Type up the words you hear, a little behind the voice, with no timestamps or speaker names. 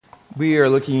We are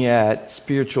looking at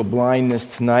spiritual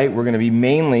blindness tonight. We're going to be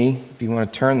mainly, if you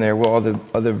want to turn there, all the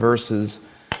other verses.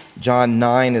 John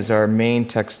 9 is our main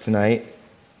text tonight.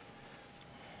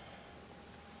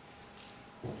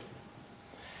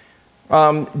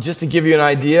 Just to give you an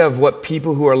idea of what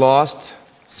people who are lost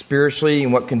spiritually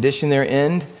and what condition they're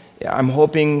in, I'm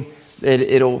hoping that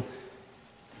it'll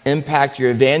impact your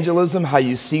evangelism, how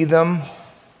you see them.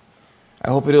 I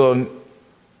hope it'll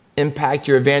impact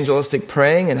your evangelistic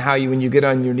praying and how you, when you get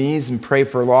on your knees and pray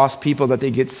for lost people, that they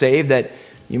get saved, that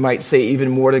you might say even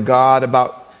more to God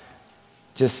about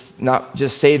not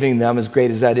just saving them, as great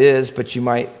as that is, but you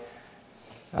might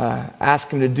ask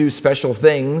Him to do special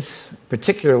things,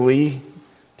 particularly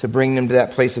to bring them to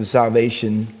that place of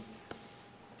salvation.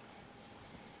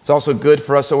 It's also good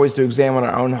for us always to examine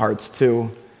our own hearts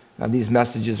too. These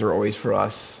messages are always for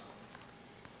us.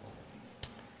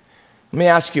 Let me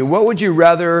ask you, what would you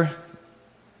rather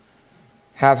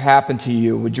have happen to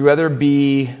you? Would you rather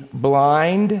be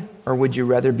blind or would you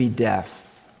rather be deaf?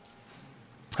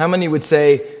 How many would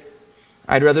say,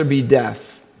 I'd rather be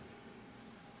deaf?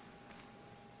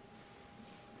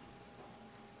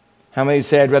 How many would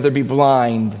say, I'd rather be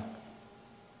blind?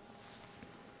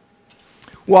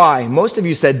 Why? Most of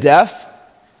you said deaf,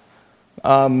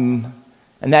 and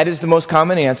that is the most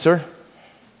common answer.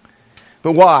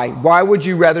 But why? Why would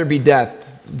you rather be deaf?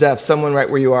 Someone right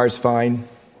where you are is fine.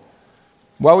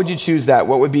 Why would you choose that?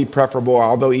 What would be preferable,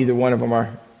 although either one of them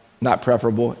are not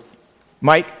preferable?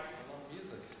 Mike?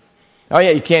 Oh yeah,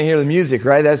 you can't hear the music,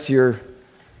 right? That's one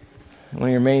of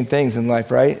your main things in life,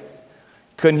 right?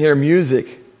 Couldn't hear music.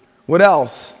 What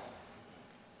else?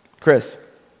 Chris?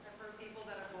 I've heard people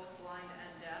that are both blind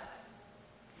and deaf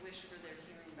wish for their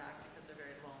hearing back because they're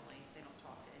very lonely. They don't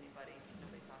talk to anybody.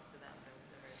 Nobody talks to them.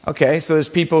 Okay, so there's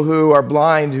people who are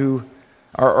blind who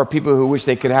are people who wish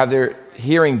they could have their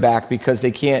hearing back because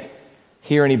they can't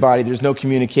hear anybody. There's no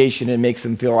communication. It makes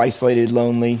them feel isolated,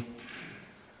 lonely.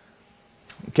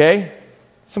 Okay?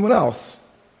 Someone else.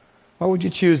 Why would you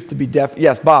choose to be deaf?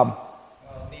 Yes, Bob.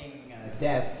 Well, being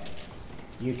deaf,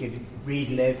 you could read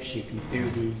lips, you can do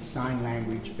the sign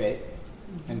language bit,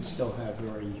 and still have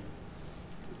very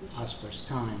prosperous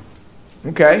time.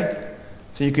 Okay.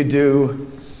 So you could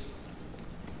do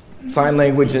sign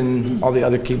language and all the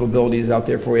other capabilities out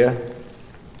there for you.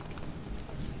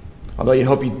 Although you'd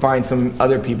hope you'd find some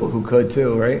other people who could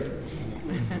too, right?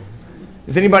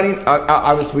 Does anybody,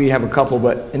 obviously we have a couple,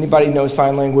 but anybody know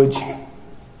sign language?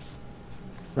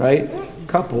 Right?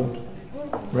 Couple,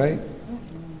 right?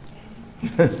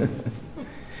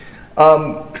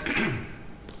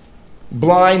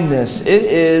 Blindness. It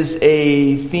is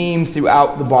a theme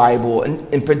throughout the Bible.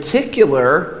 And in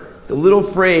particular, the little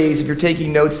phrase, if you're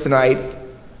taking notes tonight,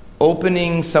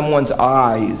 opening someone's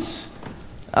eyes.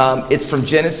 It's from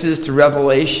Genesis to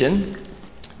Revelation.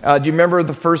 Do you remember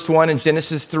the first one in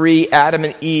Genesis 3, Adam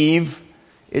and Eve?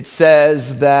 It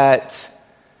says that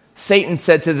Satan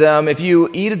said to them, if you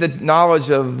eat of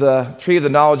the tree of the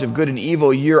knowledge of good and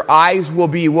evil, your eyes will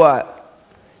be what?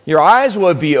 Your eyes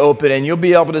will be open and you'll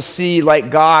be able to see like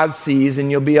God sees and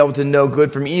you'll be able to know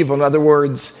good from evil. In other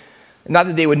words, not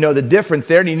that they would know the difference.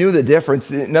 They already knew the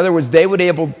difference. In other words, they would be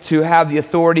able to have the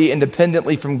authority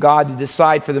independently from God to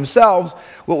decide for themselves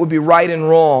what would be right and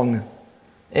wrong.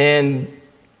 And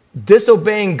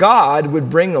disobeying God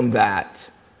would bring them that.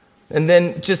 And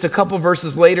then just a couple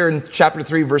verses later in chapter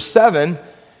 3, verse 7,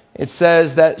 it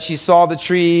says that she saw the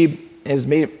tree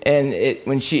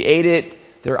when she ate it,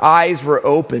 their eyes were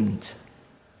opened.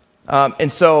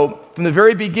 And so from the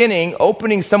very beginning,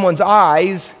 opening someone's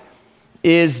eyes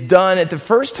is done at the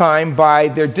first time by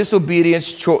their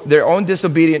their own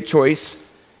disobedient choice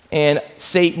and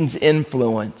Satan's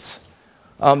influence.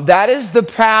 That is the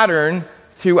pattern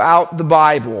throughout the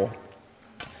Bible.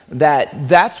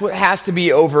 That's what has to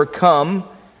be overcome.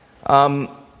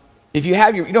 If you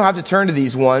don't have to turn to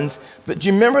these ones, but do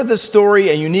you remember the story,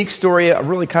 a unique story, a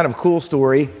really kind of cool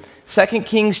story? 2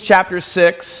 Kings chapter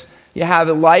 6, you have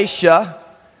Elisha,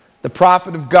 the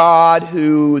prophet of God,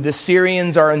 who the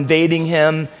Syrians are invading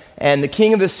him, and the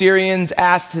king of the Syrians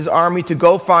asked his army to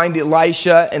go find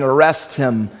Elisha and arrest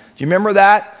him. Do you remember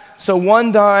that? So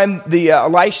one time,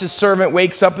 Elisha's servant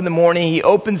wakes up in the morning, he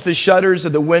opens the shutters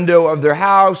of the window of their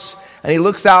house, and he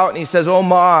looks out and he says, oh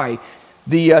my,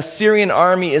 the Syrian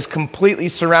army is completely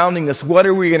surrounding us. What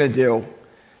are we going to do?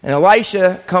 And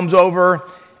Elisha comes over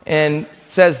and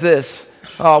says this,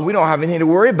 we don't have anything to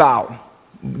worry about.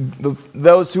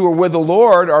 Those who are with the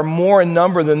Lord are more in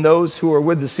number than those who are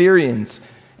with the Syrians.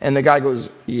 And the guy goes,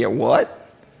 yeah, what?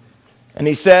 And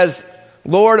he says,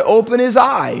 Lord, open his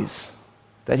eyes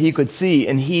that he could see.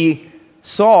 And he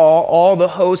saw all the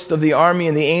host of the army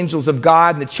and the angels of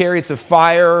God and the chariots of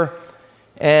fire.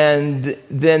 And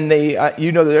then they,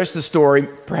 the rest of the story,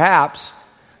 perhaps.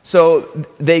 So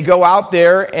they go out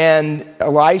there, and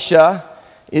Elisha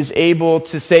is able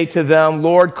to say to them,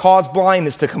 Lord, cause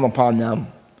blindness to come upon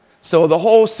them. So the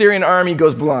whole Syrian army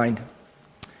goes blind.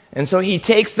 And so he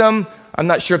takes them. I'm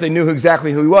not sure if they knew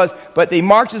exactly who he was, but they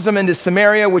marches them into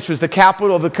Samaria, which was the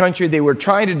capital of the country they were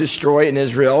trying to destroy in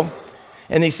Israel.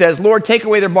 And he says, Lord, take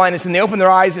away their blindness. And they open their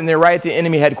eyes, and they're right at the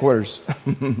enemy headquarters.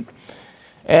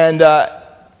 And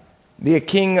the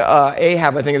king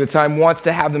Ahab, I think at the time, wants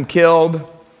to have them killed.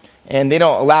 And they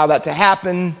don't allow that to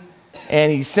happen.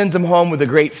 And he sends them home with a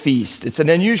great feast. It's an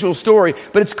unusual story,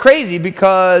 but it's crazy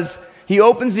because he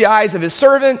opens the eyes of his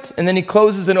servant, and then he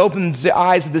closes and opens the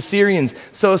eyes of the Syrians.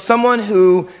 So someone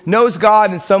who knows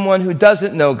God and someone who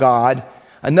doesn't know God,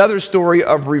 another story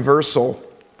of reversal.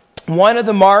 One of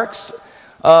the marks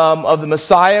of the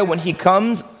Messiah when he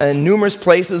comes in numerous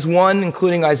places, one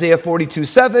including Isaiah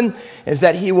 42:7, is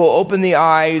that he will open the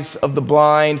eyes of the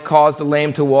blind, cause the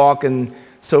lame to walk, and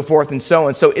so forth and so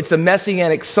on. So it's a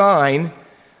messianic sign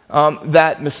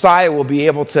that Messiah will be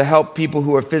able to help people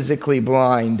who are physically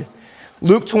blind.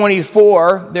 Luke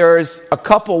 24, there's a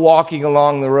couple walking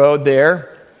along the road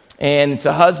there, and it's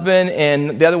a husband,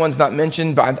 and the other one's not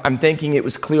mentioned, but I'm thinking it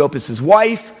was Cleopas'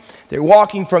 wife. They're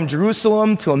walking from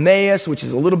Jerusalem to Emmaus, which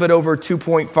is a little bit over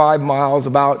 2.5 miles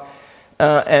about,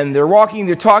 and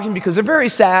they're talking because they're very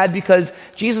sad because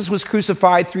Jesus was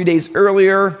crucified 3 days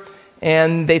earlier,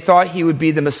 and they thought he would be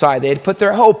the Messiah. They had put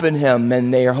their hope in him,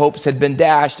 and their hopes had been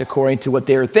dashed according to what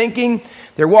they were thinking.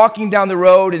 They're walking down the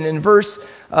road, and in verse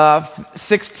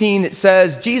 16, it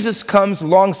says, Jesus comes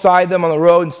alongside them on the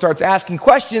road and starts asking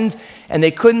questions, and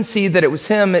they couldn't see that it was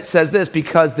him. It says this,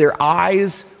 because their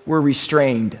eyes were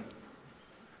restrained.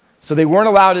 So they weren't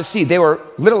allowed to see. They were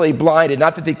literally blinded.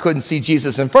 Not that they couldn't see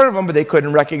Jesus in front of them, but they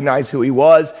couldn't recognize who he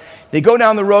was. They go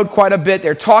down the road quite a bit.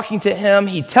 They're talking to him.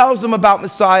 He tells them about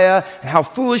Messiah and how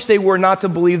foolish they were not to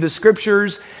believe the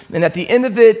scriptures. And at the end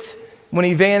of it, when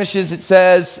he vanishes, it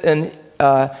says,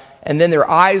 and then their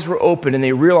eyes were open and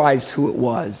they realized who it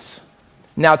was.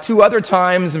 Now, two other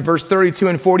times in verse 32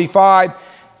 and 45,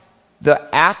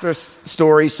 the after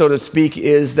story, so to speak,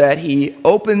 is that he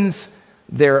opens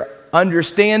their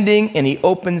understanding and he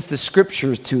opens the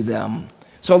scriptures to them.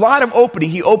 So a lot of opening.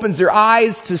 He opens their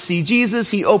eyes to see Jesus.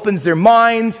 He opens their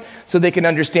minds so they can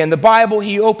understand the Bible.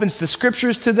 He opens the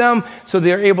scriptures to them so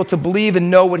they're able to believe and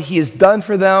know what he has done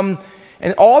for them.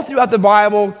 And all throughout the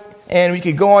Bible, and we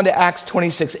could go on to Acts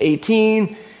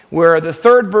 26:18, where the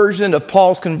third version of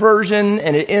Paul's conversion,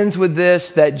 and it ends with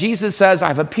this, that Jesus says,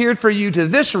 I've appeared for you to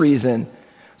this reason,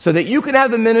 so that you can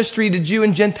have the ministry to Jew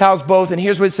and Gentiles both. And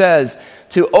here's what it says,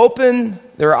 to open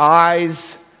their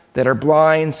eyes that are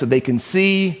blind so they can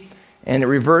see. And it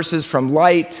reverses from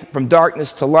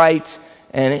darkness to light.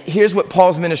 And here's what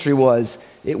Paul's ministry was.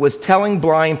 It was telling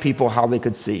blind people how they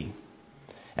could see.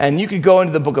 And you could go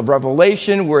into the book of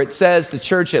Revelation where it says the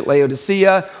church at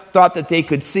Laodicea thought that they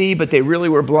could see, but they really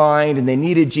were blind, and they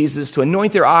needed Jesus to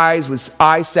anoint their eyes with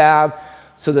eye salve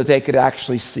so that they could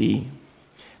actually see.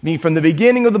 I mean, from the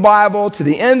beginning of the Bible to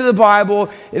the end of the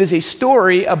Bible, it is a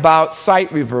story about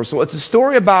sight reversal. It's a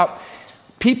story about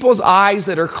people's eyes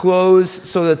that are closed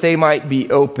so that they might be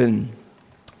open.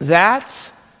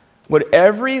 That's what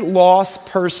every lost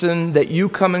person that you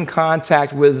come in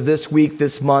contact with this week,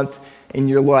 this month in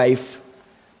your life,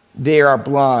 they are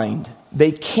blind.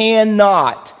 They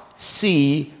cannot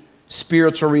see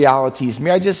spiritual realities.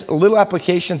 May I just, a little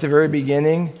application at the very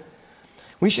beginning?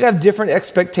 We should have different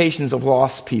expectations of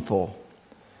lost people.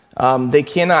 They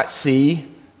cannot see.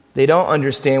 They don't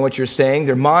understand what you're saying.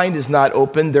 Their mind is not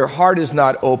open. Their heart is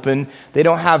not open. They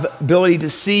don't have ability to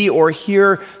see or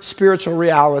hear spiritual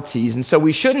realities. And so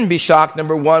we shouldn't be shocked,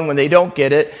 number one, when they don't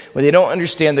get it, when they don't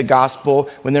understand the gospel,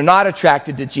 when they're not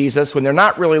attracted to Jesus, when they're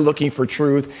not really looking for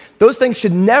truth. Those things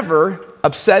should never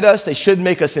upset us. They should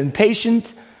make us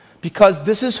impatient because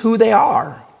this is who they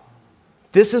are.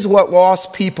 This is what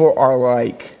lost people are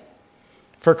like.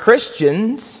 For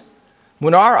Christians,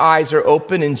 when our eyes are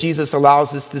open and Jesus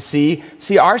allows us to see,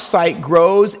 our sight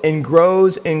grows and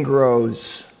grows and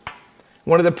grows.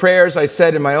 One of the prayers I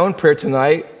said in my own prayer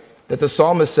tonight that the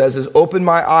psalmist says is, open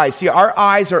my eyes. See, our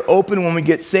eyes are open when we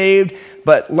get saved,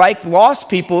 but like lost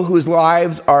people whose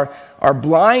lives are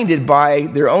blinded by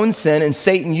their own sin, and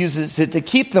Satan uses it to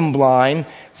keep them blind.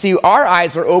 See, our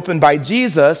eyes are opened by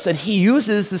Jesus, and he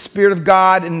uses the Spirit of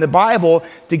God in the Bible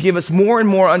to give us more and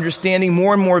more understanding,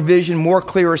 more and more vision, more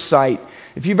clearer sight.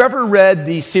 If you've ever read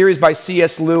the series by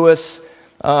C.S. Lewis,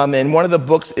 and one of the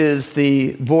books is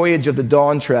The Voyage of the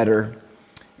Dawn Treader,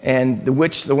 and The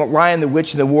Lion, the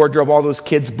Witch, and the Wardrobe, all those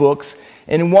kids' books.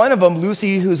 And in one of them,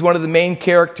 Lucy, who's one of the main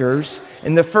characters,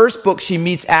 in the first book she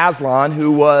meets Aslan,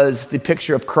 who was the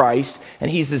picture of Christ, and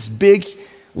he's this big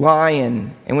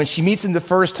lion. And when she meets him the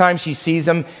first time, she sees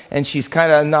him, and she's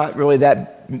kind of not really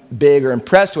that big or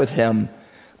impressed with him.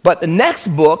 But the next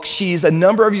book, she's a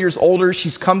number of years older.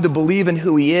 She's come to believe in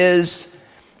who he is.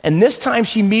 And this time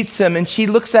she meets him, and she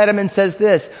looks at him and says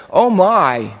this, "Oh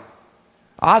my,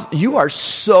 you are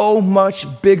so much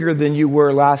bigger than you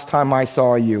were last time I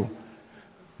saw you."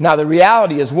 Now, the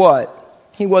reality is what?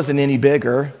 He wasn't any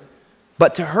bigger,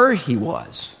 but to her he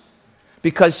was.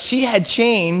 Because she had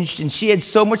changed, and she had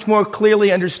so much more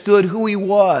clearly understood who he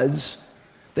was,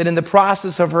 that in the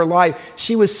process of her life,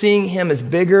 she was seeing him as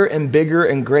bigger and bigger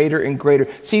and greater and greater.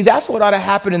 See, that's what ought to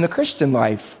happen in the Christian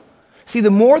life. See,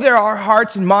 the more that our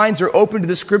hearts and minds are open to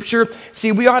the Scripture,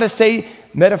 see, we ought to say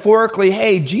metaphorically,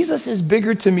 hey, Jesus is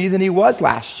bigger to me than he was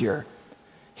last year.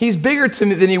 He's bigger to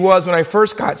me than he was when I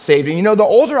first got saved. And the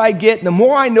older I get, the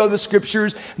more I know the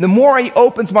Scriptures, the more he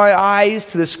opens my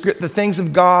eyes to the things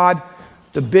of God,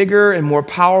 the bigger and more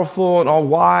powerful and all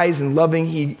wise and loving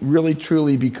he really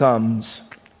truly becomes.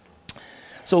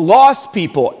 So lost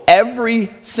people,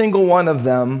 every single one of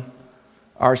them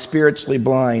are spiritually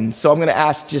blind. So I'm going to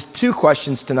ask just two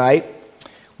questions tonight.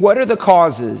 What are the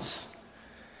causes?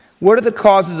 What are the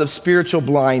causes of spiritual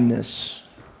blindness?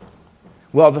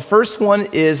 Well, the first one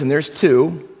is, and there's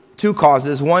two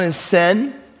causes. One is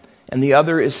sin, and the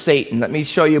other is Satan. Let me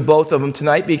show you both of them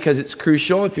tonight because it's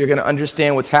crucial if you're going to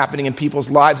understand what's happening in people's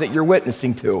lives that you're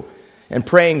witnessing to and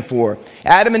praying for.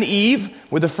 Adam and Eve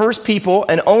were the first people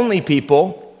and only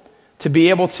people to be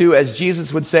able to, as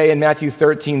Jesus would say in Matthew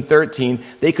 13:13,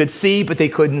 they could see, but they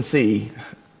couldn't see.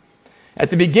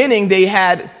 At the beginning, they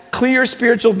had clear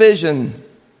spiritual vision.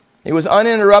 It was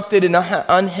uninterrupted and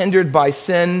unhindered by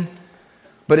sin.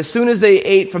 But as soon as they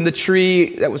ate from the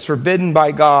tree that was forbidden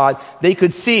by God, they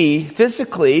could see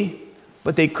physically,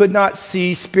 but they could not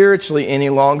see spiritually any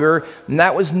longer. And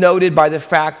that was noted by the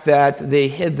fact that they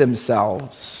hid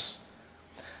themselves.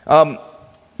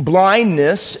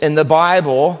 Blindness in the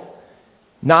Bible,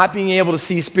 not being able to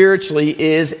see spiritually,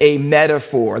 is a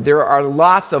metaphor. There are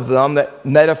lots of them,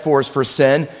 metaphors for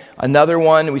sin. Another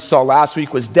one we saw last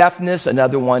week was deafness.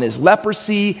 Another one is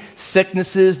leprosy,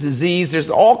 sicknesses, disease.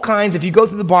 There's all kinds. If you go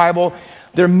through the Bible,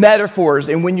 they're metaphors.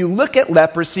 And when you look at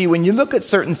leprosy, when you look at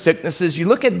certain sicknesses, you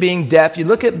look at being deaf, you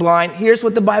look at blind, here's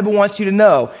what the Bible wants you to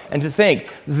know and to think.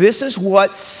 This is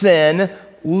what sin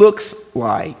looks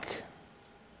like.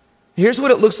 Here's what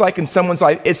it looks like in someone's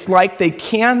life. It's like they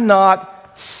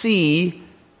cannot see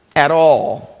at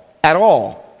all. At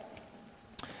all.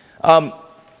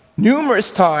 Numerous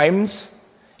times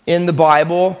in the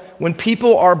Bible, when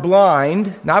people are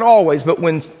blind, not always, but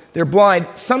when they're blind,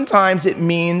 sometimes it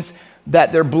means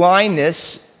that their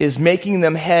blindness is making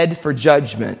them head for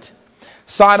judgment.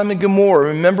 Sodom and Gomorrah,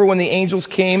 remember when the angels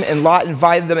came and Lot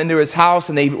invited them into his house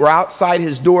and they were outside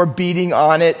his door beating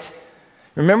on it?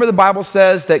 Remember the Bible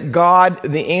says that God,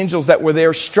 the angels that were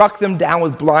there, struck them down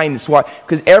with blindness. Why?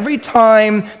 Because every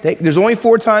time, there's only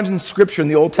 4 times in Scripture in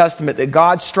the Old Testament that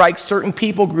God strikes certain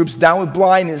people groups down with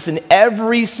blindness, and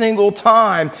every single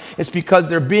time it's because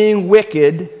they're being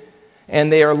wicked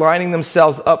and they are lining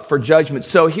themselves up for judgment.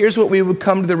 So here's what we would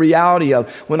come to the reality of.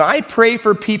 When I pray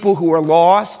for people who are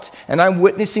lost and I'm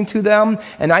witnessing to them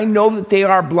and I know that they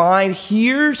are blind,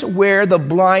 here's where the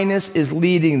blindness is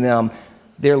leading them.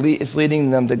 It's leading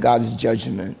them to God's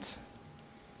judgment.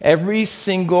 Every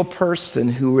single person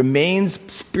who remains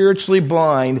spiritually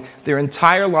blind their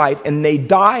entire life and they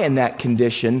die in that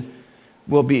condition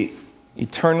will be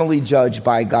eternally judged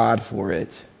by God for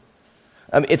it.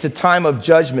 It's a time of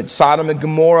judgment. Sodom and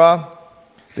Gomorrah,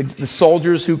 the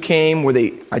soldiers who came,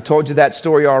 I told you that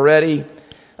story already.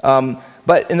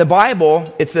 But in the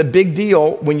Bible, it's a big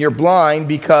deal when you're blind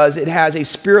because it has a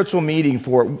spiritual meaning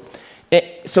for it.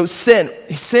 So sin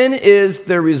is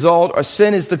the result, or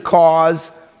sin is the cause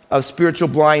of spiritual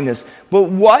blindness. But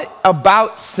what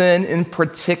about sin in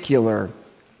particular?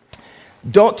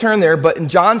 Don't turn there, but in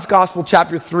John's Gospel,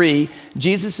 chapter 3,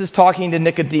 Jesus is talking to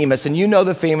Nicodemus, and you know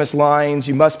the famous lines,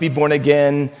 you must be born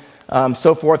again,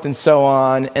 so forth and so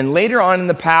on. And later on in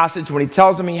the passage, when he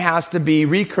tells him he has to be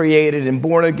recreated and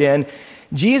born again,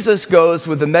 Jesus goes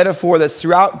with the metaphor that's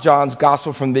throughout John's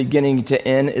Gospel from the beginning to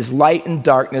end is light and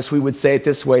darkness. We would say it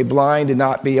this way, blind and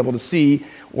not be able to see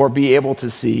or be able to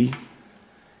see.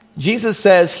 Jesus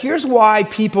says, here's why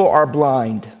people are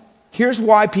blind. Here's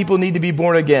why people need to be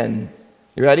born again.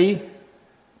 You ready?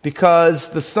 Because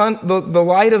the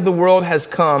light of the world has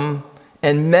come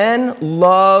and men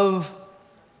love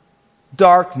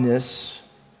darkness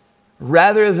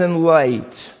rather than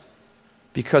light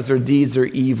because their deeds are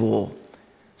evil.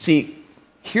 See,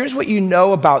 here's what you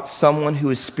know about someone who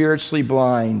is spiritually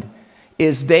blind,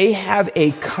 is they have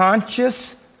a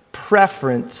conscious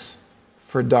preference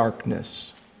for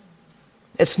darkness.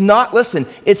 It's not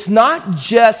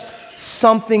just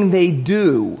something they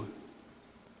do,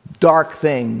 dark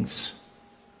things.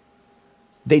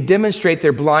 They demonstrate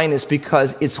their blindness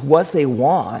because it's what they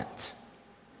want.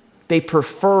 They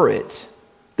prefer it.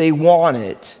 They want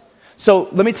it. So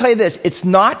let me tell you this. It's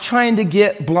not trying to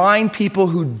get blind people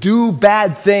who do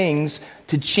bad things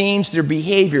to change their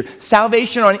behavior.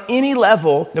 Salvation on any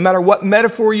level, no matter what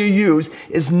metaphor you use,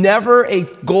 is never a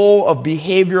goal of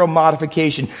behavioral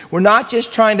modification. We're not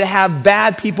just trying to have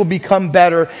bad people become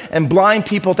better and blind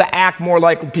people to act more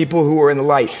like people who are in the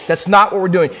light. That's not what we're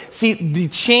doing. See, the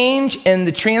change and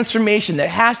the transformation that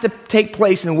has to take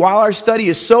place, and while our study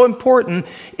is so important,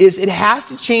 is it has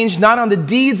to change not on the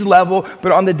deeds level,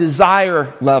 but on the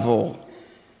desire level,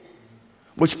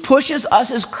 which pushes us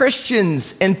as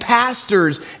Christians and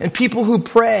pastors and people who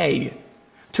pray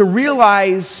to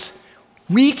realize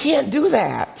we can't do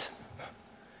that.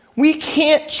 We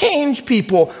can't change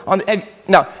people.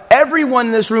 Now, everyone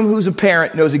in this room who's a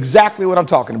parent knows exactly what I'm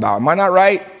talking about. Am I not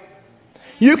right?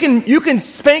 You can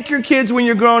spank your kids when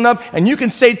you're growing up, and you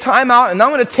can say, time out, and I'm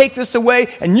going to take this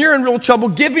away, and you're in real trouble.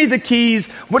 Give me the keys.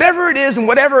 Whatever it is and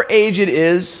whatever age it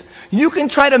is, you can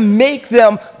try to make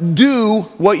them do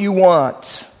what you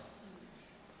want.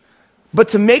 But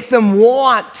to make them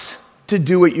want to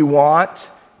do what you want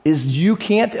is you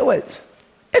can't do it.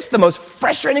 It's the most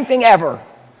frustrating thing ever.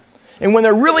 And when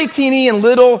they're really teeny and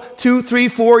little, 2, 3,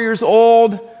 4 years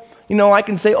old, I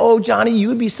can say, oh, Johnny, you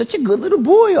would be such a good little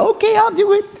boy. Okay, I'll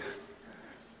do it.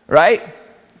 Right?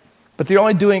 But they're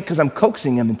only doing it because I'm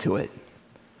coaxing them into it.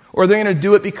 Or they're going to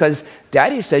do it because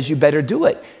Daddy says you better do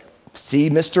it. See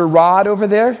Mr. Rod over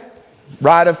there?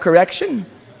 Rod of correction?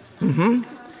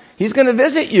 He's going to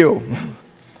visit you.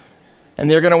 And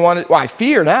they're going to want to, I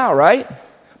fear now, right?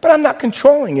 But I'm not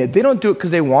controlling it. They don't do it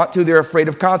because they want to. They're afraid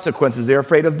of consequences. They're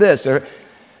afraid of this.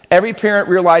 Every parent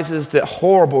realizes the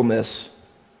horribleness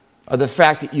of the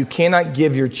fact that you cannot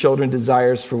give your children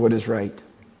desires for what is right.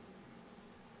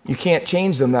 You can't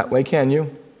change them that way, can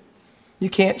you? You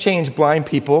can't change blind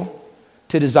people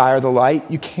to desire the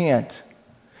light. You can't.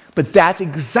 But that's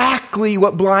exactly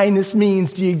what blindness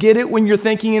means. Do you get it when you're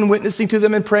thinking and witnessing to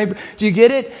them and praying? Do you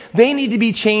get it? They need to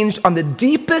be changed on the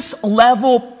deepest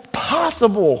level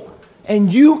possible.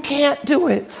 And you can't do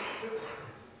it.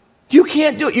 You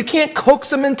can't do it. You can't coax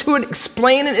them into it,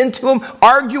 explain it into them,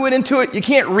 argue it into it. You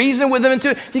can't reason with them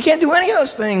into it. You can't do any of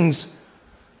those things.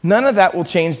 None of that will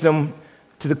change them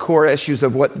to the core issues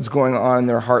of what's going on in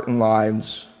their heart and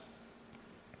lives.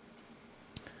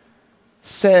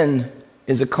 Sin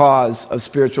is a cause of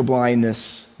spiritual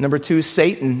blindness. Number 2,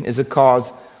 Satan is a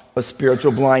cause of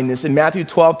spiritual blindness. In Matthew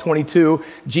 12:22,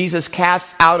 Jesus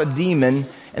casts out a demon,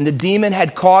 and the demon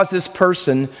had caused this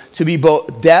person to be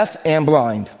both deaf and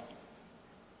blind.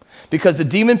 Because the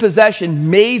demon possession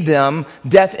made them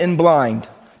deaf and blind.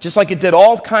 Just like it did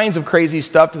all kinds of crazy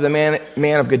stuff to the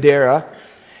man of Gadara.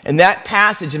 In that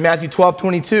passage in Matthew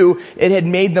 12:22, it had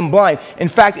made them blind. In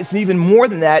fact, it's even more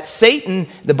than that. Satan,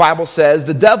 the Bible says,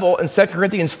 the devil in 2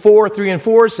 Corinthians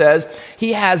 4:3-4 says,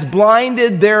 he has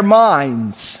blinded their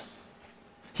minds.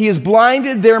 He has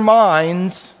blinded their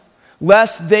minds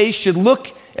lest they should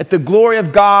look at the glory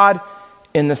of God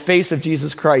in the face of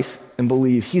Jesus Christ and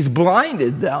believe. He's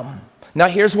blinded them. Now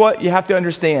here's what you have to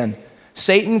understand.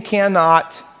 Satan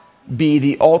cannot be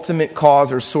the ultimate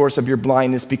cause or source of your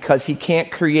blindness because he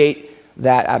can't create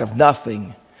that out of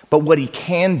nothing. But what he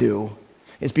can do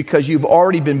is because you've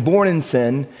already been born in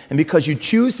sin and because you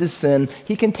choose to sin,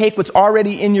 he can take what's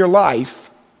already in your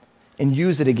life and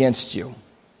use it against you.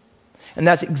 And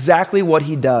that's exactly what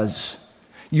he does.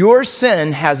 Your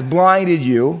sin has blinded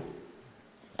you,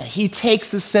 and he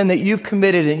takes the sin that you've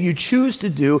committed and you choose to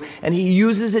do, and he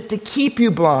uses it to keep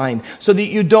you blind so that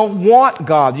you don't want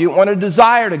God. You don't want a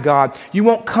desire to God. You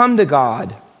won't come to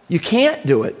God. You can't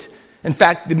do it. In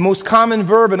fact, the most common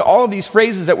verb in all of these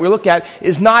phrases that we look at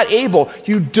is not able.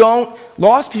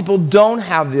 Lost people don't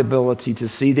have the ability to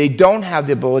see. They don't have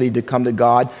the ability to come to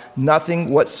God. Nothing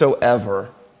whatsoever.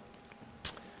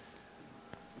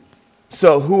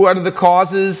 So who are the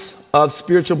causes of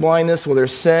spiritual blindness? Well,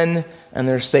 there's sin and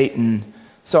there's Satan.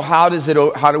 So how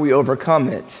do we overcome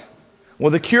it? Well,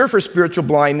 the cure for spiritual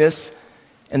blindness,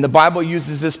 and the Bible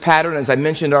uses this pattern, as I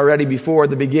mentioned already before at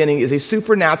the beginning, is a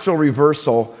supernatural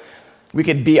reversal. We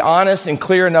could be honest and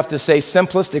clear enough to say,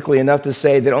 simplistically enough to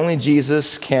say, that only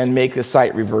Jesus can make a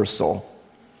sight reversal.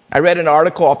 I read an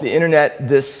article off the internet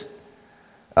this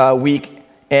week,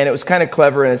 and it was kind of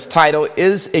clever, and its title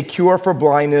is A Cure for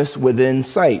Blindness Within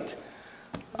Sight.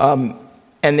 And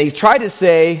they tried to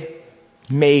say,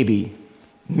 maybe.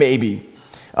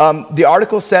 The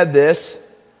article said this: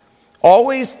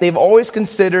 they've always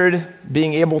considered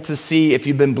being able to see if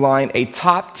you've been blind a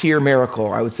top-tier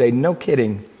miracle. I would say, no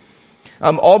kidding.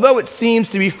 Although it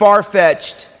seems to be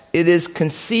far-fetched, it is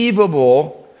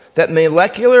conceivable that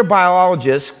molecular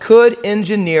biologists could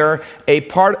engineer a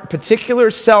particular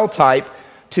cell type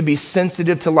to be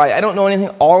sensitive to light. I don't know anything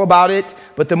all about it,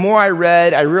 but the more I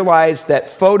read, I realized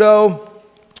that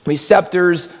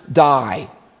photoreceptors die.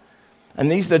 And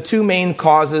these are the two main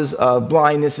causes of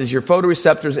blindness: is your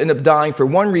photoreceptors end up dying for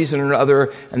one reason or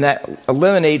another, and that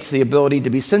eliminates the ability to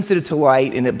be sensitive to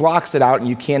light, and it blocks it out, and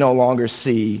you can no longer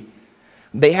see.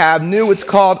 They have what's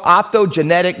called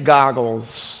optogenetic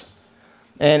goggles.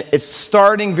 And it's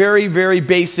starting very, very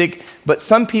basic, but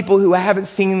some people who haven't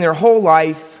seen their whole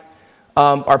life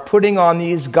are putting on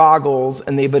these goggles,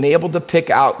 and they've been able to pick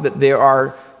out that there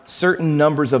are certain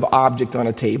numbers of objects on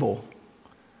a table.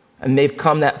 And they've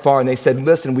come that far, and they said,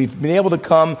 listen, we've been able to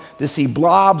come to see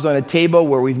blobs on a table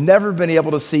where we've never been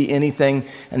able to see anything,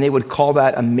 and they would call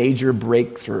that a major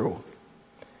breakthrough.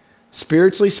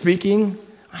 Spiritually speaking,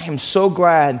 I am so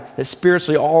glad that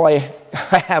spiritually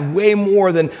I have way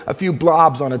more than a few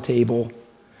blobs on a table.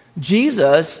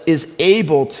 Jesus is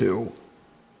able to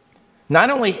not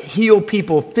only heal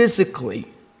people physically,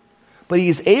 but he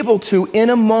is able to, in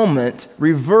a moment,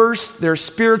 reverse their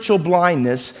spiritual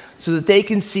blindness so that they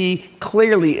can see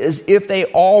clearly as if they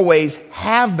always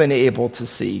have been able to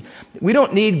see. We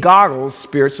don't need goggles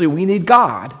spiritually, we need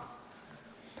God.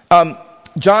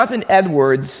 Jonathan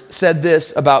Edwards said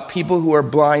this about people who are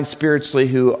blind spiritually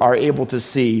who are able to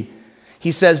see.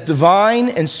 He says, divine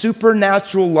and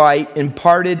supernatural light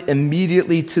imparted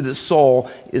immediately to the soul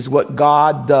is what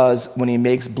God does when he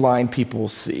makes blind people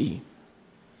see.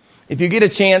 If you get a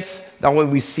chance, not only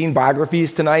we've seen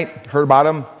biographies tonight, heard about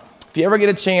them, if you ever get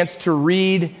a chance to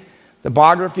read the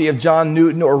biography of John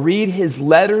Newton or read his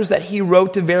letters that he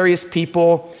wrote to various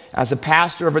people as a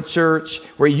pastor of a church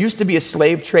where he used to be a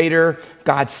slave trader,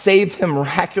 God saved him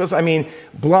miraculously. I mean,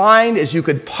 blind as you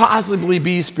could possibly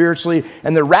be spiritually,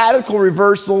 and the radical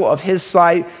reversal of his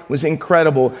sight was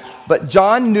incredible. But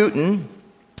John Newton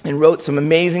wrote some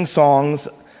amazing songs,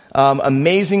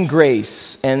 Amazing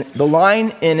Grace, and the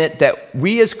line in it that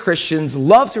we as Christians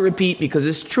love to repeat because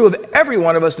it's true of every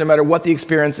one of us no matter what the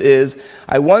experience is.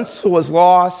 I once was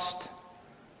lost,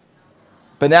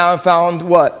 but now I'm found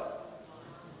what?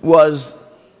 Was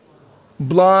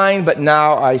blind, but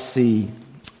now I see.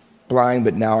 Blind,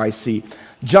 but now I see.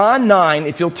 John 9,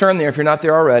 if you'll turn there if you're not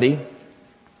there already.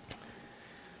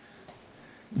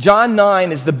 John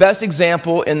 9 is the best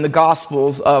example in the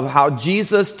Gospels of how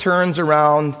Jesus turns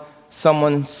around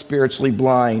someone spiritually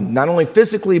blind, not only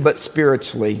physically but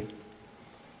spiritually.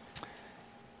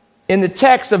 In the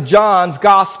text of John's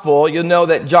Gospel, you'll know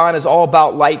that John is all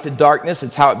about light to darkness.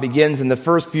 It's how it begins in the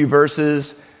first few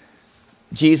verses.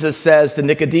 Jesus says to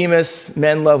Nicodemus,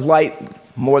 men love light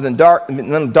more than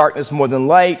darkness more than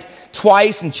light.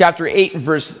 Twice in chapter 8 and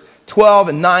verse 12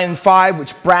 and 9 and 5,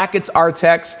 which brackets our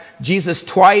text, Jesus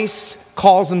twice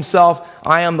calls himself,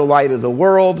 I am the light of the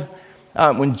world.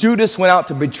 When Judas went out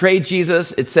to betray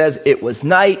Jesus, it says it was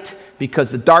night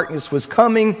because the darkness was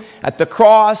coming. At the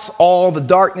cross, all the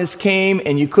darkness came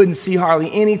and you couldn't see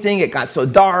hardly anything. It got so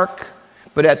dark.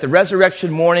 But at the resurrection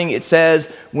morning, it says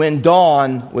when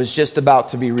dawn was just about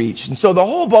to be reached. And so the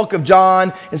whole book of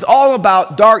John is all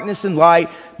about darkness and light,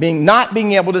 not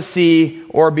being able to see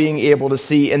or being able to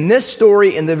see. And this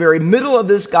story in the very middle of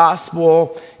this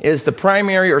gospel is the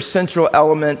primary or central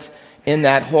element in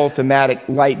that whole thematic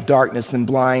light, darkness, and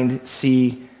blind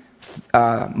see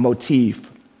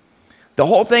motif. The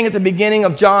whole thing at the beginning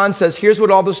of John says, here's what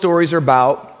all the stories are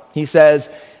about. He says,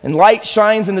 and light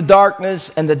shines in the darkness,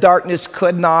 and the darkness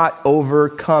could not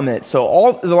overcome it.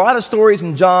 So there's a lot of stories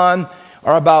in John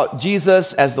are about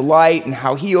Jesus as the light and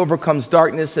how he overcomes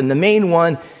darkness. And the main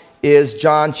one is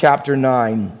John chapter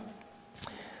 9.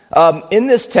 In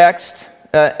this text,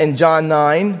 in John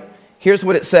 9, here's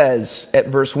what it says at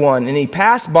verse 1. And he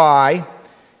passed by,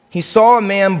 he saw a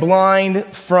man blind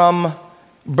from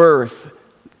birth.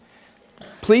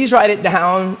 Please write it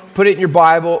down, put it in your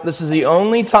Bible. This is the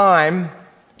only time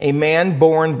a man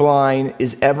born blind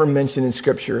is ever mentioned in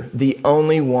Scripture. The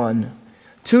only one.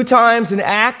 2 times in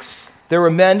Acts, there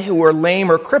were men who were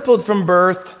lame or crippled from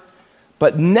birth,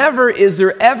 but never is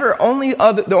there ever,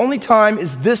 the only time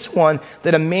is this one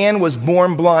that a man was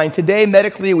born blind. Today,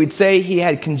 medically, we'd say he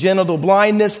had congenital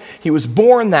blindness. He was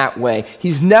born that way.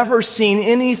 He's never seen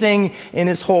anything in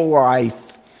his whole life.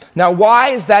 Now,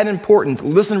 why is that important?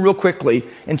 Listen real quickly.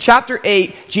 In chapter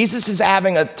 8, Jesus is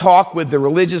having a talk with the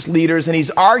religious leaders, and he's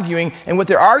arguing, and what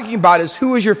they're arguing about is,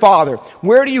 who is your father?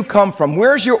 Where do you come from?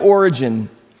 Where's your origin?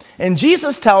 And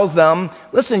Jesus tells them,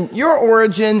 listen, your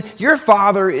origin, your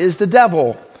father is the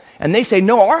devil. And they say,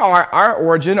 no, our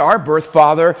origin, our birth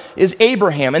father is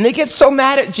Abraham. And they get so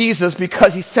mad at Jesus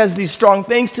because he says these strong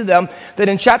things to them that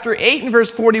in chapter 8 and verse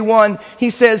 41,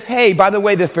 he says, hey, by the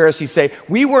way, the Pharisees say,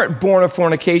 we weren't born of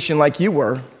fornication like you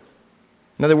were.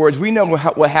 In other words, we know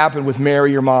what happened with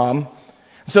Mary, your mom.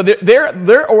 So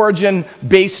their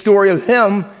origin-based story of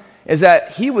him is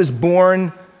that he was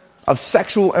born of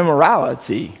sexual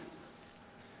immorality.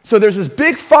 So there's this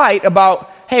big fight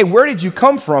about, hey, where did you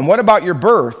come from? What about your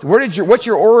birth? What's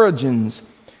your origins?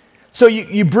 So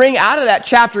you bring out of that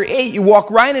chapter 8, you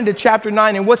walk right into chapter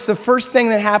 9, and what's the first thing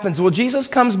that happens? Well, Jesus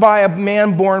comes by a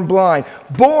man born blind.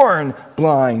 Born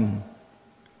blind.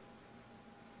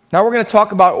 Now we're going to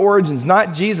talk about origins,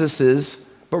 not Jesus's,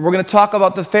 but we're going to talk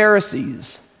about the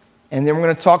Pharisees. And then we're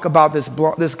going to talk about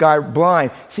this guy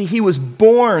blind. See, he was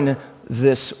born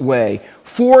this way.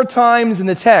 4 times in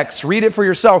the text, read it for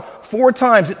yourself, 4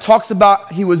 times it talks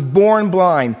about he was born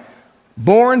blind.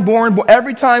 Born.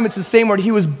 Every time it's the same word.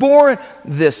 He was born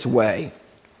this way.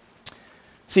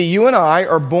 See, you and I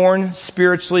are born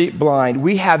spiritually blind.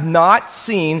 We have not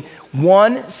seen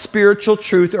one spiritual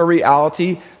truth or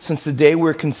reality since the day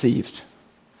we're conceived.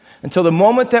 Until the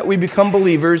moment that we become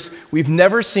believers, we've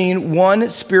never seen one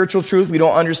spiritual truth. We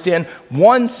don't understand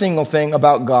one single thing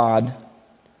about God.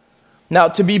 Now,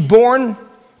 to be born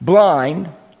blind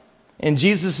in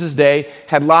Jesus' day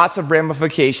had lots of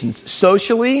ramifications.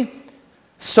 Socially,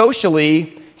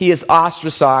 he is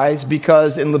ostracized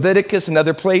because in Leviticus and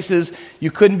other places, you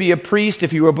couldn't be a priest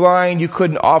if you were blind. You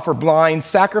couldn't offer blind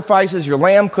sacrifices. Your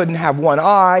lamb couldn't have one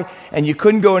eye. And you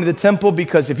couldn't go into the temple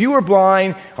because if you were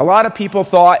blind, a lot of people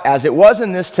thought, as it was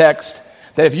in this text,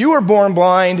 that if you were born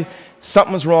blind,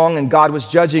 something was wrong and God was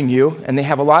judging you. And they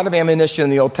have a lot of ammunition in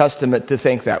the Old Testament to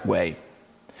think that way.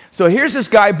 So here's this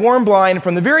guy born blind.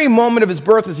 From the very moment of his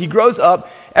birth, as he grows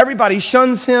up, everybody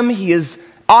shuns him. He is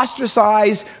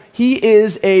ostracized. He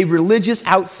is a religious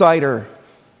outsider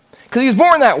because he's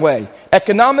born that way.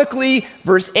 Economically,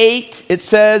 verse 8, it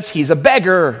says he's a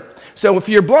beggar. So if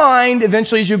you're blind,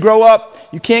 eventually as you grow up,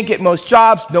 you can't get most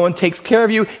jobs. No one takes care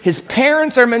of you. His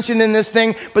parents are mentioned in this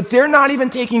thing, but they're not even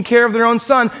taking care of their own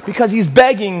son because he's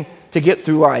begging to get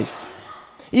through life.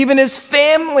 Even his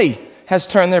family has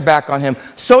turned their back on him.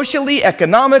 Socially,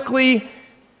 economically,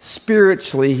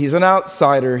 spiritually, he's an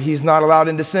outsider. He's not allowed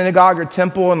into synagogue or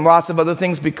temple and lots of other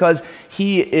things because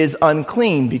he is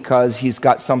unclean, because he's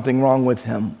got something wrong with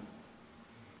him.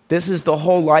 This is the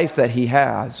whole life that he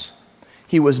has.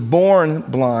 He was born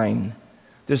blind.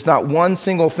 There's not one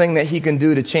single thing that he can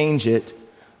do to change it.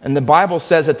 And the Bible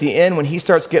says at the end, when he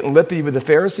starts getting lippy with the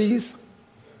Pharisees,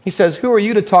 he says, who are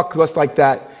you to talk to us like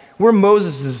that? We're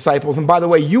Moses' disciples. And by the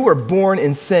way, you were born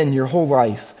in sin your whole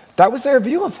life. That was their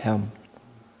view of him.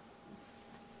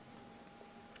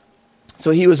 So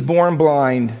he was born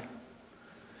blind.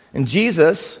 And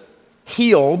Jesus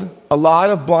healed a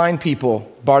lot of blind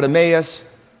people. Bartimaeus,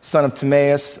 son of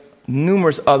Timaeus,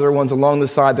 numerous other ones along the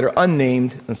side that are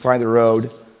unnamed on the side of the road.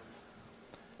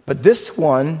 But this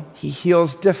one, he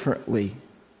heals differently.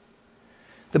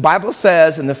 The Bible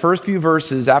says in the first few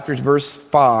verses after verse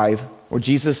 5, where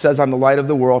Jesus says, I'm the light of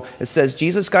the world, it says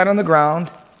Jesus got on the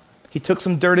ground, he took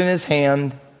some dirt in his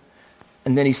hand,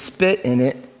 and then he spit in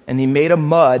it, and he made a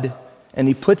mud, and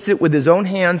he puts it with his own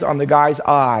hands on the guy's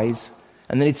eyes.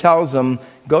 And then he tells him,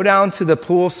 go down to the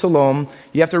pool of Siloam.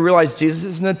 You have to realize Jesus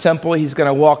is in the temple. He's going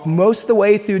to walk most of the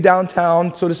way through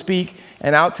downtown, so to speak,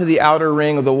 and out to the outer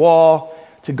ring of the wall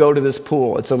to go to this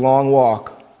pool. It's a long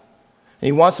walk. And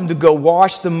he wants him to go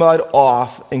wash the mud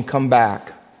off and come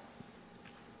back.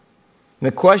 And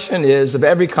the question is, of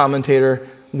every commentator,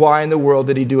 why in the world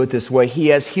did he do it this way? He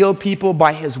has healed people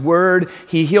by his word.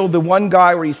 He healed the one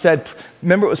guy where he said,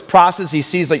 remember it was process, he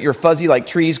sees like you're fuzzy like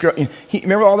trees grow.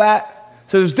 Remember all that?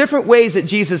 So there's different ways that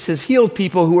Jesus has healed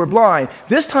people who are blind.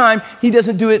 This time, he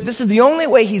doesn't do it. This is the only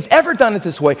way he's ever done it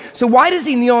this way. So why does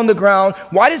he kneel on the ground?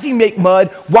 Why does he make mud?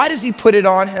 Why does he put it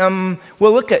on him?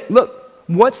 Well, look,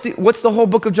 what's the whole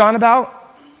book of John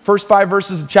about? First 5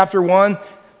 verses of chapter 1.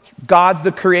 God's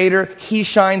the creator. He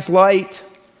shines light.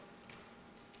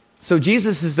 So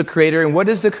Jesus is the creator, and what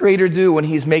does the creator do when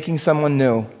he's making someone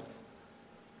new?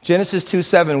 Genesis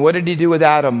 2:7, what did he do with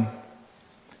Adam?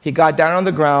 He got down on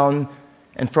the ground,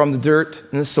 and from the dirt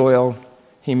and the soil,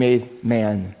 he made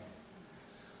man.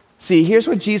 See, here's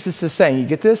what Jesus is saying. You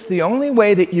get this? The only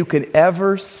way that you could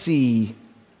ever see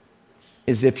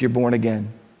is if you're born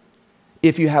again.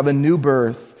 if you have a new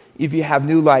birth, if you have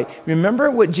new life.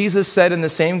 Remember what Jesus said in the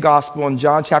same gospel in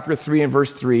John chapter 3 and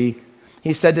verse 3.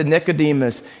 He said to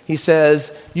Nicodemus, he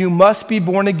says, you must be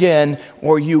born again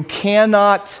or you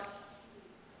cannot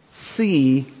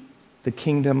see the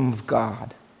kingdom of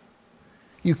God.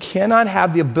 You cannot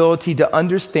have the ability to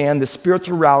understand the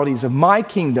spiritual realities of my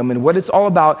kingdom and what it's all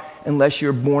about unless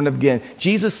you're born again.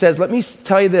 Jesus says, let me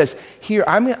tell you this. Here,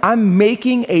 I'm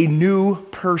making a new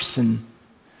person.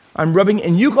 I'm rubbing,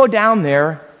 and you go down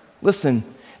there, listen,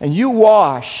 and you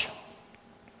wash.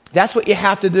 That's what you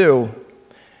have to do.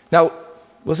 Now,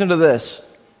 listen to this.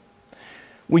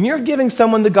 When you're giving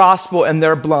someone the gospel and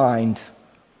they're blind,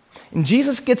 and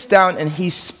Jesus gets down and he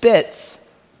spits.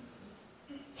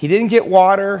 He didn't get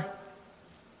water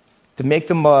to make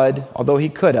the mud, although he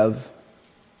could have.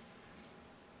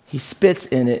 He spits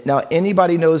in it. Now,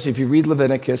 anybody knows, if you read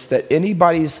Leviticus, that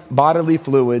anybody's bodily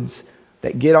fluids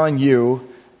that get on you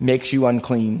makes you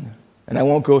unclean. And I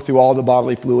won't go through all the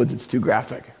bodily fluids, it's too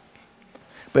graphic.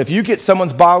 But if you get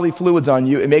someone's bodily fluids on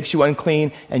you, it makes you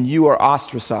unclean and you are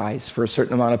ostracized for a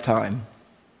certain amount of time.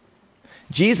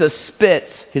 Jesus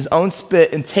spits his own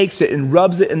spit and takes it and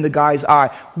rubs it in the guy's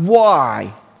eye.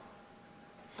 Why?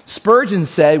 Spurgeon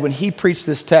said when he preached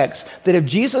this text that if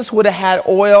Jesus would have had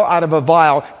oil out of a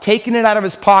vial, taken it out of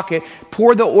his pocket,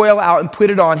 poured the oil out and put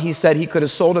it on, he said he could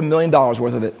have sold $1 million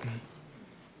worth of it.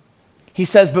 He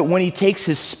says, but when he takes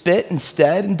his spit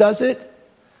instead and does it,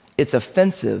 it's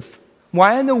offensive.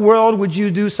 Why in the world would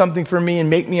you do something for me and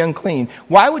make me unclean?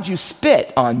 Why would you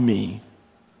spit on me?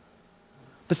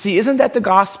 But see, isn't that the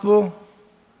gospel?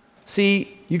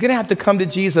 See, you're going to have to come to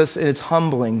Jesus, and it's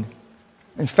humbling.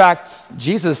 In fact,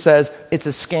 Jesus says it's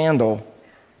a scandal.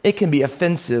 It can be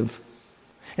offensive.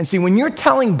 And see, when you're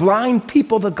telling blind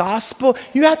people the gospel,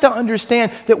 you have to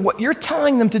understand that what you're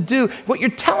telling them to do, what you're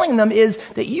telling them is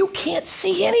that you can't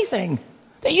see anything.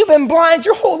 That you've been blind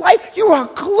your whole life. You are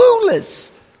clueless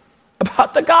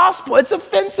about the gospel. It's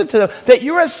offensive to them. That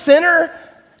you're a sinner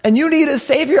and you need a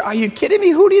Savior? Are you kidding me?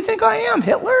 Who do you think I am,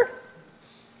 Hitler?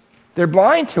 They're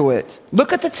blind to it.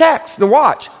 Look at the text, the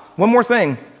watch. One more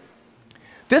thing.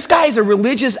 This guy is a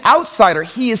religious outsider.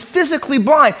 He is physically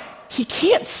blind. He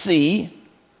can't see.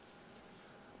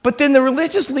 But then the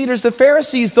religious leaders, the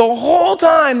Pharisees, the whole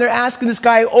time they're asking this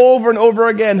guy over and over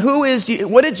again, who is you?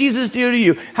 What did Jesus do to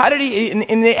you? How did he?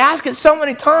 And they ask it so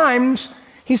many times.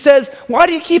 He says, why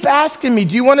do you keep asking me?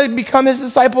 Do you want to become his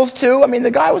disciples too? I mean,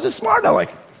 the guy was a smart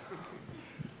aleck.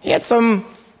 He had some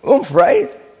oomph,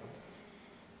 right?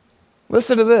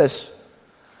 Listen to this.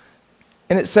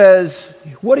 And it says,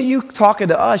 what are you talking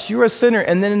to us? You're a sinner.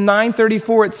 And then in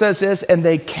 9:34 it says this, and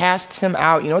they cast him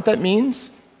out. You know what that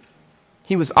means?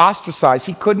 He was ostracized.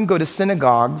 He couldn't go to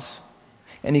synagogues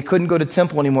and he couldn't go to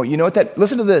temple anymore. You know what that,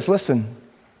 listen to this, listen.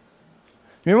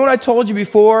 Remember what I told you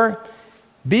before?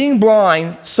 Being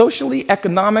blind, socially,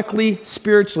 economically,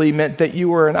 spiritually, meant that you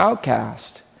were an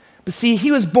outcast. But see,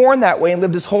 he was born that way and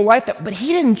lived his whole life but he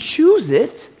didn't choose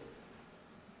it.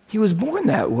 He was born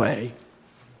that way.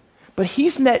 But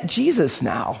he's met Jesus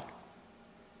now.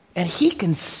 And he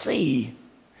can see.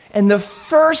 And the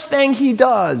first thing he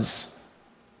does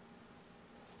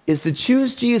is to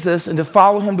choose Jesus and to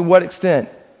follow him to what extent?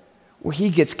 Where he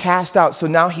gets cast out. So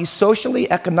now he's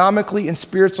socially, economically, and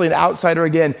spiritually an outsider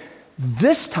again.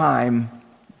 This time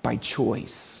by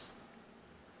choice.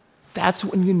 That's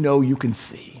when you know you can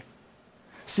see.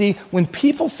 See, when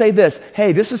people say this,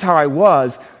 hey, this is how I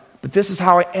was, but this is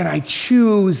how I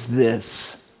choose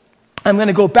this. I'm going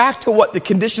to go back to what the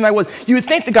condition I was. You would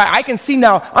think the guy, I can see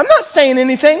now. I'm not saying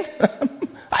anything.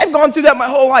 I've gone through that my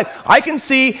whole life. I can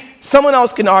see. Someone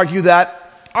else can argue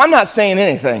that. I'm not saying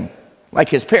anything, like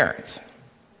his parents.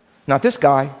 Not this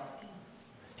guy.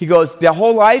 He goes, the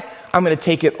whole life, I'm going to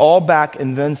take it all back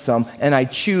and then some, and I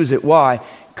choose it. Why?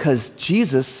 Because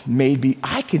Jesus made me,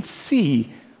 I could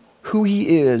see who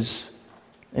he is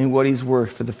and what he's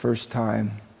worth for the first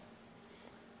time.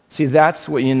 See, that's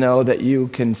what you know that you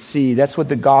can see. That's what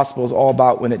the gospel is all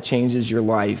about when it changes your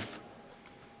life.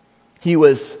 He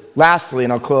was, lastly,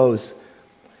 and I'll close,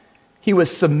 he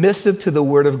was submissive to the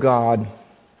word of God.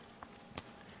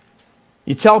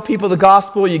 You tell people the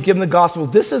gospel, you give them the gospel,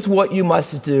 this is what you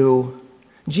must do.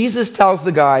 Jesus tells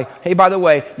the guy, hey, by the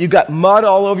way, you've got mud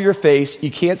all over your face,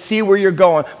 you can't see where you're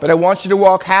going, but I want you to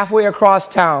walk halfway across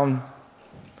town,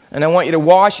 and I want you to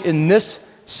wash in this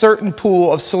certain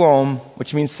pool of Siloam,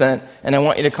 which means sent, and I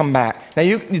want you to come back. Now,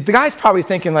 the guy's probably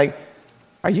thinking like,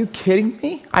 are you kidding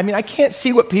me? I mean, I can't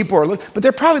see what people are looking, but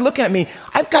they're probably looking at me.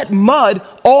 I've got mud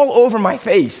all over my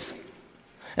face.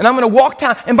 And I'm going to walk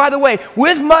down. And by the way,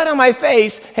 with mud on my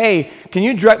face, hey, can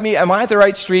you direct me? Am I at the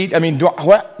right street? I mean,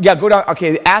 yeah, go down.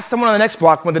 Okay, ask someone on the next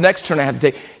block when the next turn I have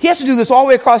to take. He has to do this all the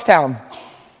way across town.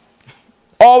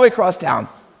 All the way across town.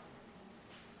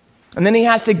 And then he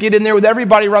has to get in there with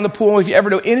everybody around the pool. If you ever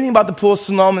know anything about the pool of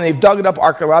Siloam, and they've dug it up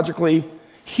archaeologically,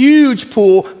 huge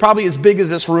pool, probably as big as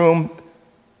this room.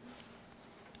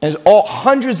 And there's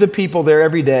hundreds of people there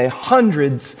every day,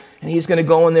 hundreds. And he's going to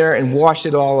go in there and wash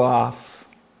it all off.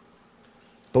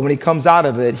 But when he comes out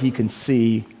of it, he can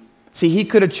see. See, he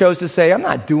could have chose to say, I'm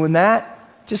not doing that.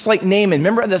 Just like Naaman.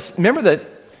 Remember the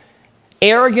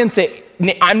arrogance that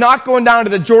I'm not going down to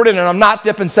the Jordan and I'm not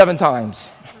dipping 7 times.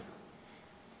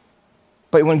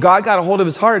 But when God got a hold of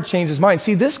his heart, it changed his mind.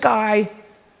 See, this guy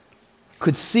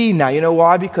could see now. You know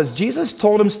why? Because Jesus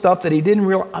told him stuff that he didn't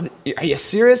realize. Are you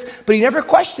serious? But he never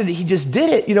questioned it. He just did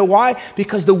it. You know why?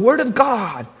 Because the word of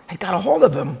God had got a hold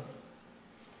of him.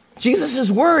 Jesus'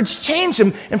 words changed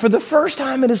him, and for the first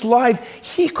time in his life,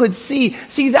 he could see.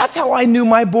 See, that's how I knew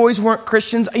my boys weren't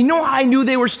Christians. You know how I knew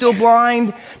they were still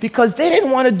blind? Because they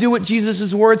didn't want to do what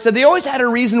Jesus' word said. They always had a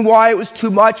reason why it was too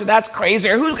much, or that's crazy,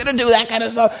 or who's going to do that kind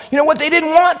of stuff. You know what? They didn't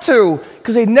want to,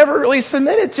 because they never really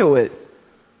submitted to it.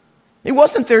 It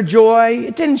wasn't their joy.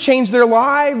 It didn't change their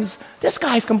lives. This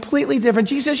guy's completely different.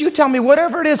 Jesus, you tell me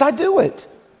whatever it is, I do it.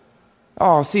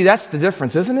 Oh, see, that's the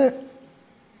difference, isn't it?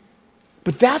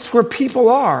 But that's where people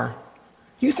are.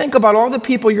 You think about all the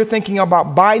people you're thinking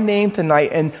about by name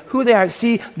tonight and who they are.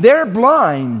 See, they're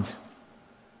blind.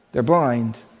 They're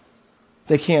blind.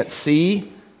 They can't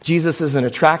see. Jesus isn't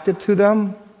attractive to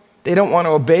them. They don't want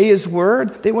to obey his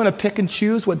word. They want to pick and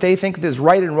choose what they think is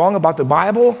right and wrong about the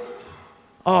Bible.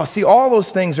 Oh, see, all those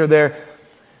things are there.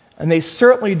 And they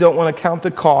certainly don't want to count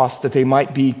the cost that they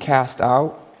might be cast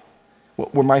out.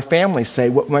 What will my family say?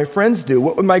 What will my friends do?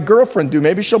 What would my girlfriend do?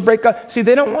 Maybe she'll break up. See,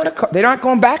 they don't want to. They're not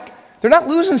going back. They're not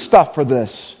losing stuff for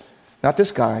this. Not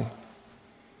this guy.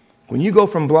 When you go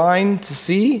from blind to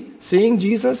seeing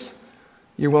Jesus,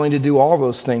 you're willing to do all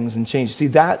those things and change. See,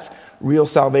 that's real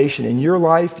salvation in your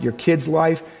life, your kids'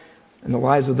 life, and the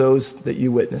lives of those that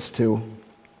you witness to.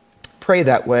 Pray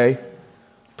that way.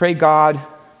 Pray, God,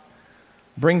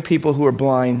 bring people who are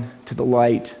blind to the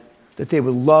light, that they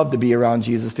would love to be around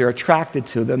Jesus. They're attracted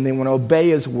to them. They want to obey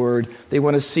his word. They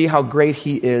want to see how great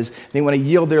he is. They want to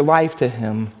yield their life to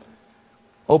him.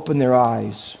 Open their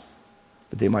eyes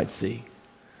that they might see.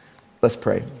 Let's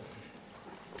pray.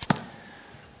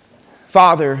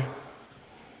 Father,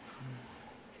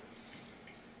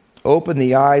 open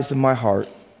the eyes of my heart.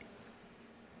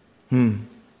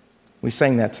 We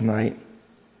sang that tonight.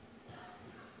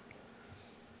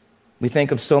 We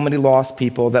think of so many lost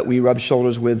people that we rub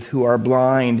shoulders with who are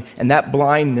blind, and that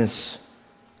blindness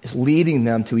is leading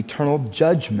them to eternal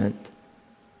judgment.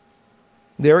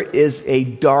 There is a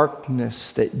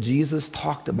darkness that Jesus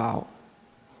talked about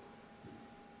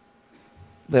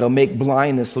that'll make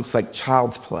blindness look like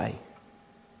child's play.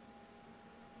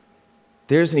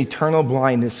 There's an eternal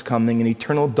blindness coming, an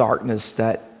eternal darkness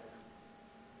that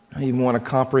I don't even want to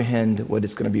comprehend what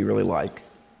it's going to be really like.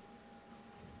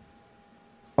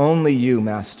 Only you,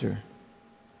 Master,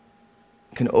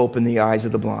 can open the eyes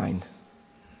of the blind.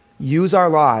 Use our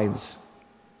lives,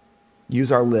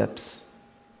 use our lips,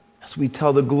 as we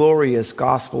tell the glorious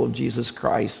gospel of Jesus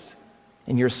Christ.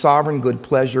 In your sovereign good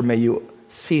pleasure, may you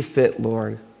see fit,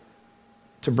 Lord,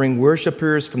 to bring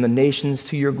worshipers from the nations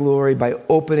to your glory by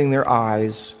opening their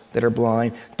eyes that are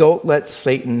blind. Don't let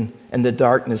Satan and the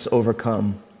darkness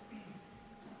overcome.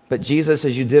 But Jesus,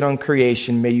 as you did on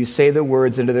creation, may you say the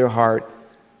words into their heart,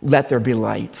 let there be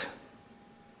light,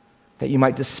 that you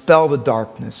might dispel the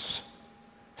darkness,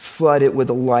 flood it with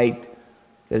the light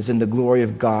that is in the glory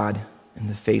of God in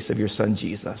the face of your Son,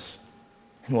 Jesus.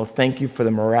 And we'll thank you for the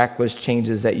miraculous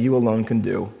changes that you alone can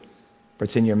do. For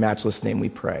it's in your matchless name we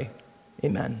pray.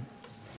 Amen.